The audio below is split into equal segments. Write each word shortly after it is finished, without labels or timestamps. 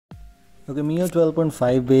Okay, MIUI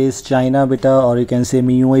 12.5 based China beta, or you can say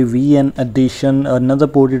MIUI VN edition. Another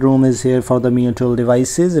ported ROM is here for the MIUI 12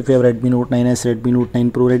 devices. If you have Redmi Note 9s, Redmi Note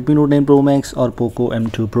 9 Pro, Redmi Note 9 Pro Max, or Poco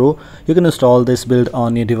M2 Pro, you can install this build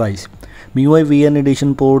on your device. MIUI VN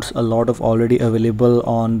edition ports, a lot of already available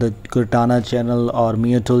on the Cortana channel or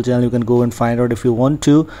miatoll channel. You can go and find out if you want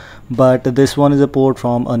to, but this one is a port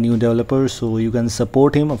from a new developer, so you can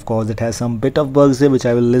support him. Of course, it has some bit of bugs there which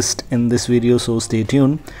I will list in this video, so stay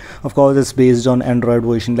tuned. Of course, it's based on Android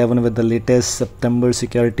version 11 with the latest September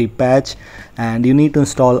security patch, and you need to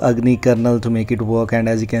install Agni kernel to make it work. And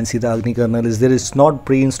as you can see, the Agni kernel is there. It's not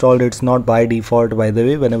pre-installed, it's not by default, by the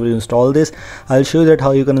way. Whenever you install this, I'll show you that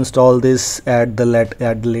how you can install this at the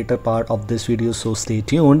later part of this video, so stay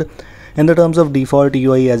tuned. In the terms of default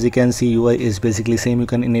UI, as you can see, UI is basically same. You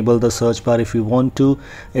can enable the search bar if you want to.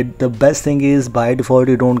 The best thing is, by default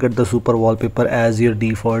you don't get the super wallpaper as your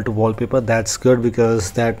default wallpaper. That's good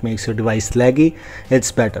because that makes your device laggy.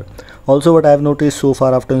 It's better. Also, what I've noticed so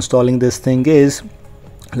far after installing this thing is,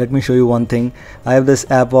 let me show you one thing. I have this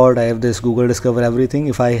app vault, I have this Google Discover everything.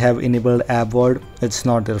 If I have enabled app vault, it's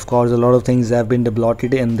not there. Of course, a lot of things have been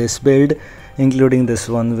deblocked in this build, including this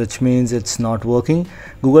one, which means it's not working.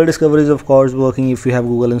 Google Discover is of course working if you have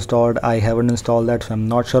Google installed. I haven't installed that, so I'm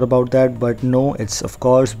not sure about that, but no, it's of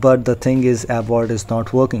course. But the thing is, app vault is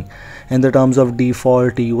not working. In the terms of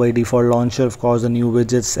default UI, default launcher, of course the new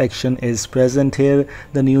widgets section is present here.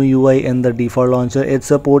 The new UI in the default launcher,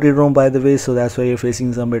 it's a ported ROM by the way, so that's why you're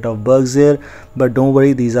facing some bit of bugs here, but don't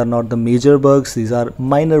worry, these are not the major bugs. These are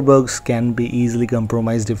minor bugs, can be easily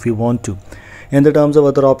compromised if you want to. In the terms of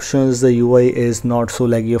other options, the UI is not so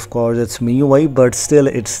laggy. Of course, it's MIUI, but still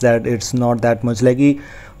it's not that much laggy.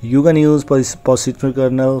 You can use positron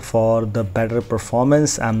kernel for the better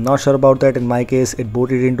performance. I'm not sure about that. In my case, it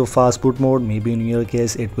booted into fast boot mode. Maybe in your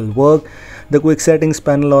case it will work. The quick settings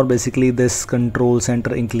panel, or basically this control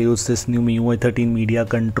center, includes this new MIUI 13 media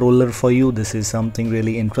controller for you. This is something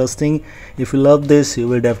really interesting. If you love this, you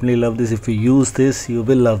will definitely love this. If you use this, you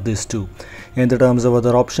will love this too. In the terms of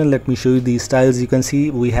other option, let me show you these tiles. You can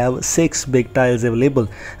see we have 6 big tiles available,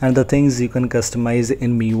 and the things you can customize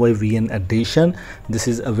in MIUI VN edition. This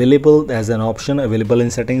is available as an option, available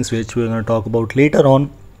in settings, which we're going to talk about later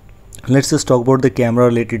on. Let's just talk about the camera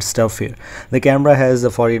related stuff here. The camera has the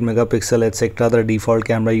 48 megapixel etc. The default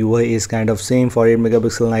camera UI is kind of same, 48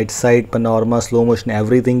 megapixel night sight, panorama, slow motion,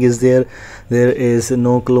 everything is there. There is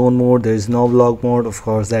no clone mode, there is no vlog mode. Of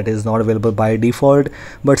course, that is not available by default,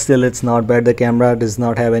 but still it's not bad. The camera does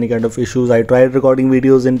not have any kind of issues. I tried recording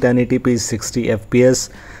videos in 1080p 60 fps.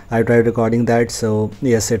 I tried recording that, so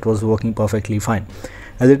yes, it was working perfectly fine.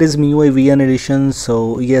 As it is MIUI VN edition,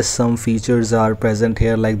 so yes, some features are present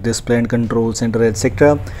here like display and control center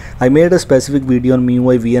etc. I made a specific video on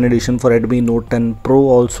MIUI VN edition for Redmi Note 10 Pro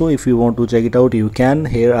also. If you want to check it out, you can.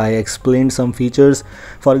 Here I explained some features.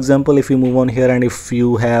 For example, if you move on here and if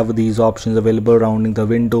you have these options available, rounding the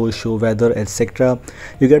window, show weather etc.,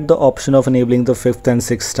 you get the option of enabling the 5th and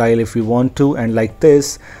 6th style if you want to, and like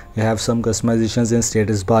this you have some customizations in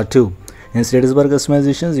status bar too. In status bar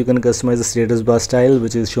customizations, you can customize the status bar style,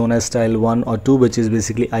 which is shown as style 1 or 2, which is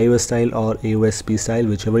basically iOS style or AOSP style,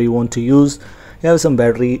 whichever you want to use. You have some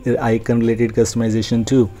battery icon related customization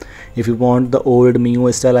too. If you want the old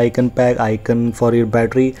MIUI style icon pack icon for your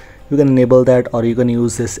battery, you can enable that, or you can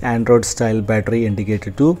use this Android style battery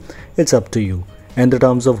indicator too. It's up to you. In the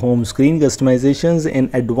terms of home screen customizations, in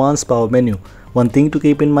advanced power menu, one thing to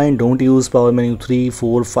keep in mind, don't use power menu 3,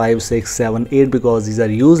 4, 5, 6, 7, 8 because these are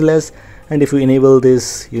useless. And if you enable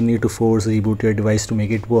this, you need to force reboot your device to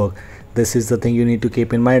make it work. This is the thing you need to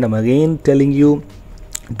keep in mind. I'm again telling you,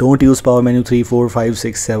 don't use power menu 3, 4, 5,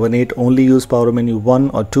 6, 7, 8. Only use power menu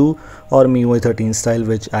 1 or 2 or MIUI 13 style,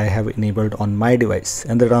 which I have enabled on my device.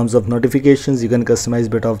 In the terms of notifications, you can customize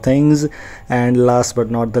bit of things, and last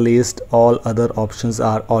but not the least, all other options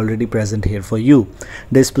are already present here for you.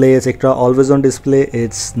 Display etc. Always on display,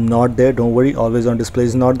 it's not there. Don't worry, always on display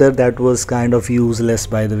is not there. That was kind of useless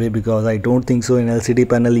by the way, because I don't think so in LCD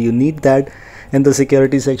panel you need that. In the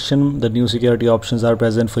security section, the new security options are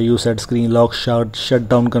present for you: set screen lock,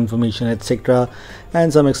 shutdown confirmation etc.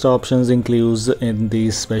 And some extra options includes in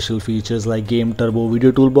these special features like game turbo,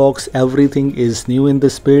 video toolbox. Everything is new in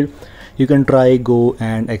this build. You can try, go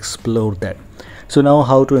and explore that. So now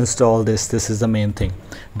how to install this? This is the main thing.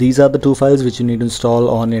 These are the 2 files which you need to install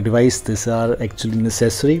on your device. These are actually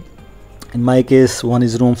necessary. In my case, one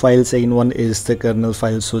is ROM file, second one is the kernel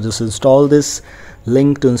file. So just install this.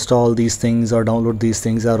 Link to install these things or download these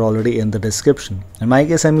things are already in the description. In my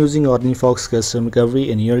case, I'm using Orange Fox Custom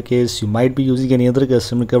Recovery. In your case, you might be using any other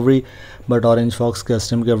custom recovery, but Orange Fox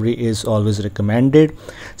Custom Recovery is always recommended.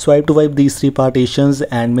 So I have to wipe these three partitions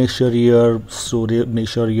and make sure your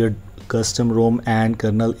custom ROM and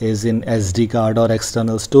kernel is in SD card or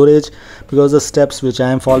external storage, because the steps which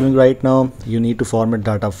I am following right now, you need to format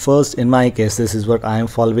data first. In my case, this is what I am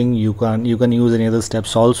following. You can use any other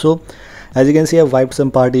steps also. As you can see, I've wiped some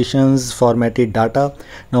partitions, formatted data.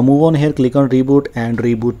 Now move on here, click on reboot and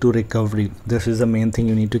reboot to recovery. This is the main thing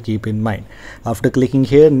you need to keep in mind. After clicking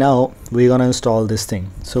here, now we're gonna install this thing.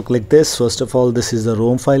 So click this. First of all, this is the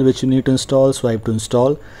ROM file which you need to install. Swipe to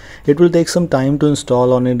install. It will take some time to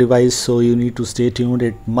install on your device, so you need to stay tuned.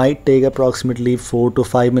 It might take approximately 4 to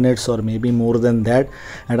 5 minutes or maybe more than that.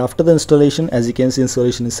 And after the installation, as you can see,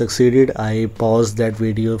 installation is succeeded. I paused that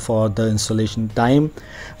video for the installation time.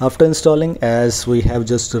 After installing, as we have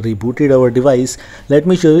just rebooted our device, let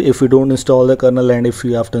me show you. If you don't install the kernel and if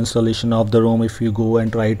you, after installation of the ROM, if you go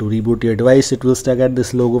and try to reboot your device, it will stuck at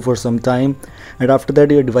this logo for some time, and after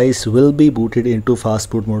that your device will be booted into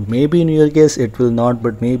fast boot mode. Maybe in your case it will not,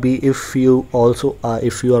 but maybe if you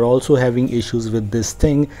are also having issues with this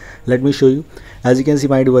thing, let me show you. As you can see,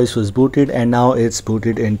 my device was booted and now it's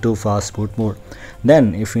booted into fast boot mode.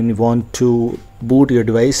 Then if you want to boot your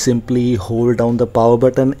device, simply hold down the power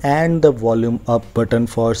button and the volume up button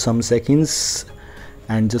for some seconds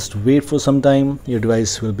and just wait for some time. Your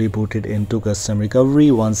device will be booted into custom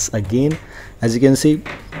recovery once again. As you can see,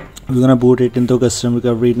 we're gonna boot it into custom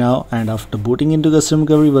recovery now, and after booting into custom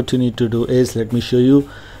recovery, what you need to do is, let me show you.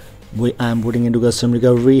 I'm booting into custom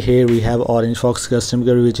recovery. Here we have Orange Fox Custom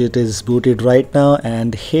Recovery, which it is booted right now,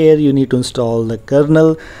 and here you need to install the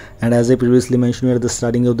kernel. And as I previously mentioned at the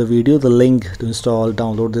starting of the video, the link to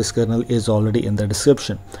download this kernel is already in the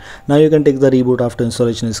description. Now you can take the reboot after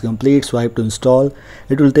installation is complete. Swipe to install.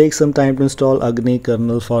 It will take some time to install Agni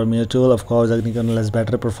kernel for miatoll. Of course, Agni kernel has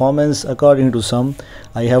better performance according to some.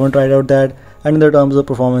 I haven't tried out that. And in the terms of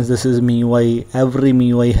performance, this is MIUI. Every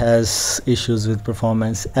MIUI has issues with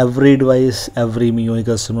performance. Every device, every MIUI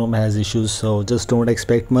custom ROM has issues. So just don't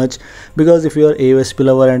expect much, because if you are AOSP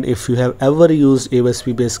lover and if you have ever used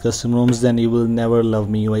AOSP based custom ROMs, then you will never love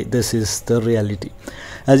MIUI. This is the reality.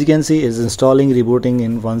 As you can see, it's installing, rebooting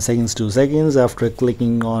in 1 second, 2 seconds. After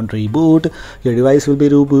clicking on reboot, your device will be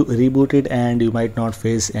rebooted and you might not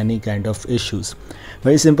face any kind of issues.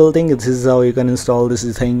 Very simple thing. This is how you can install this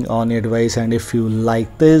thing on your device. And if you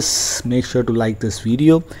like this, make sure to like this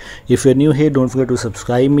video. If you're new here, don't forget to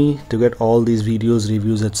subscribe me to get all these videos,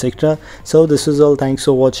 reviews, etc. So this is all. Thanks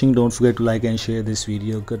for watching. Don't forget to like and share this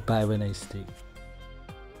video. Goodbye. Have a nice day.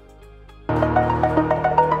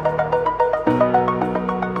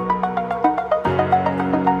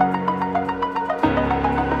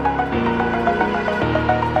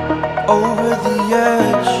 Over the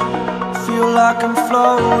edge, feel like I'm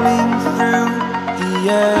floating through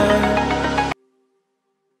the air.